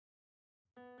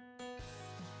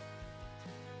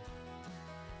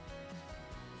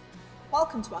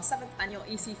Welcome to our 7th annual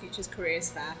EC Futures Careers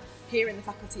Fair here in the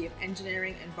Faculty of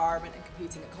Engineering, Environment and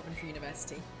Computing at Coventry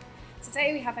University.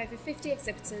 Today we have over 50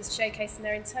 exhibitors showcasing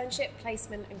their internship,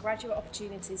 placement and graduate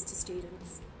opportunities to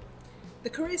students. The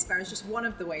Careers Fair is just one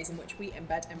of the ways in which we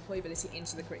embed employability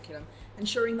into the curriculum,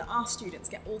 ensuring that our students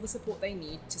get all the support they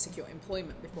need to secure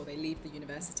employment before they leave the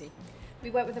university.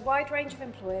 We work with a wide range of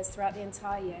employers throughout the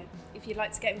entire year. If you'd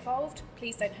like to get involved,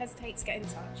 please don't hesitate to get in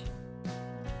touch.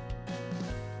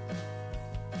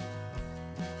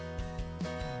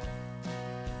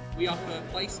 We offer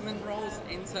placement roles,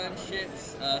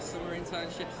 internships, summer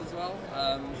internships as well,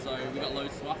 so we've got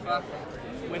loads to offer.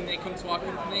 When they come to our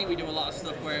company, we do a lot of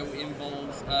stuff where it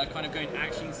involves kind of going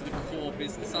actually into the core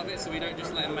business of it, so we don't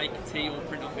just let them make tea or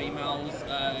print off emails.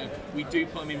 We do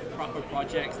put them in proper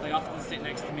projects. They often sit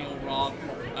next to me or Rob,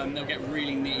 they'll get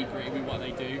really nitty-gritty with what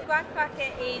they do.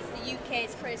 GradCracker is the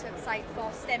UK's careers website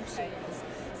for STEM students.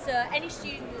 So any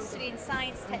student that's studying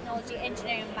science, technology,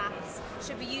 engineering and maths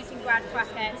should be using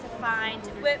GradCracker to find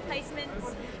work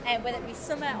placements, whether it be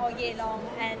summer or year long,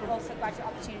 and also graduate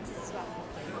opportunities as well.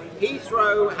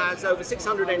 Heathrow has over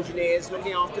 600 engineers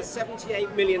looking after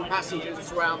 78 million passengers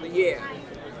throughout the year.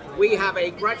 We have a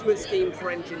graduate scheme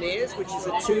for engineers, which is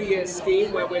a 2-year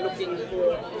scheme where we're looking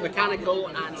for mechanical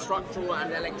and structural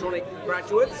and electronic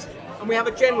graduates. And we have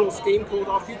a general scheme called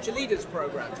our Future Leaders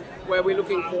Programme, where we're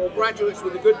looking for graduates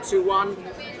with a good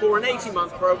 2-1 for an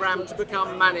 80-month programme to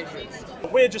become managers.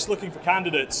 We're just looking for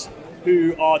candidates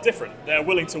who are different. They're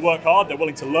willing to work hard, they're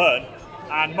willing to learn,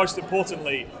 and most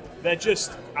importantly, they're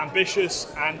just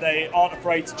ambitious and they aren't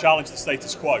afraid to challenge the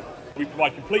status quo. We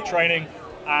provide complete training,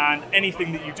 and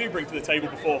anything that you do bring to the table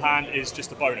beforehand is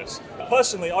just a bonus.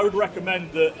 Personally, I would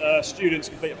recommend that students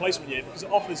complete a placement year because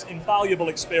it offers invaluable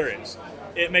experience.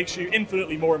 It makes you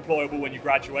infinitely more employable when you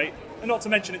graduate, and not to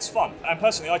mention it's fun. And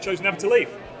personally, I chose never to leave.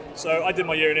 So I did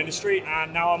my year in industry,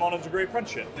 and now I'm on a degree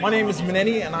apprenticeship. My name is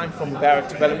Mineni, and I'm from Barrett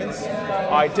Developments.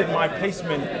 I did my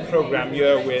placement program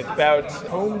year with Barrett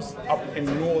Homes up in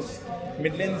North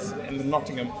Midlands in the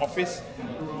Nottingham office.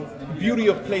 The beauty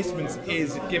of placements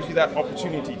is it gives you that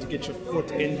opportunity to get your foot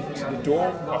into the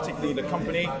door, particularly the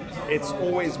company. It's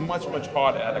always much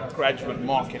harder at a graduate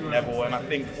market level, and I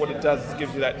think what it does is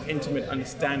gives you that intimate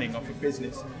understanding of a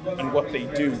business and what they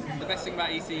do. The best thing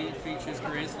about EC Futures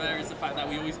Careers Fair is the fact that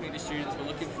we always meet the students we're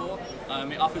looking for.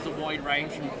 It offers a wide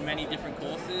range from many different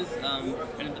courses,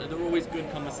 and there are always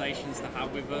good conversations to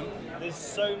have with them. There's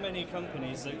so many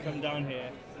companies that come down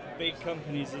here. Big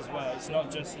companies as well. It's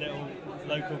not just little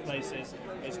local places,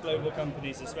 it's global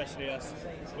companies, especially us.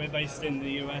 We're based in the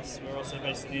US, we're also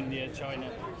based in India, China,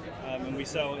 and we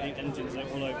sell engines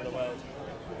all over the world.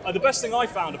 The best thing I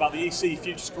found about the EC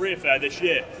Futures Career Fair this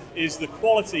year is the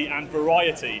quality and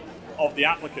variety of the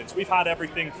applicants. We've had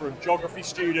everything from geography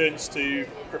students to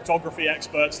cryptography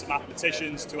experts to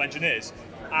mathematicians to engineers,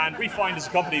 and we find as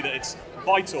a company that it's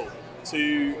vital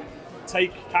to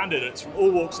take candidates from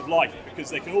all walks of life because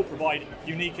they can all provide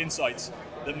unique insights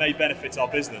that may benefit our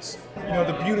business. You know,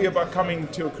 the beauty about coming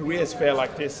to a careers fair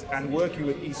like this and working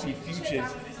with EC Futures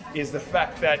is the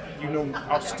fact that, you know,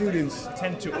 our students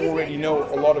tend to already know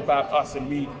a lot about us, and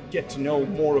we get to know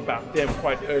more about them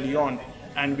quite early on,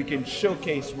 and we can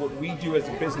showcase what we do as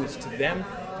a business to them,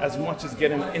 as much as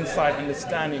get an inside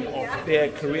understanding of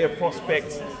their career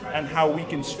prospects and how we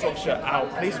can structure our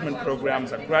placement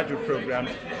programs, our graduate programs,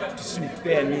 to suit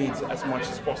their needs as much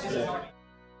as possible.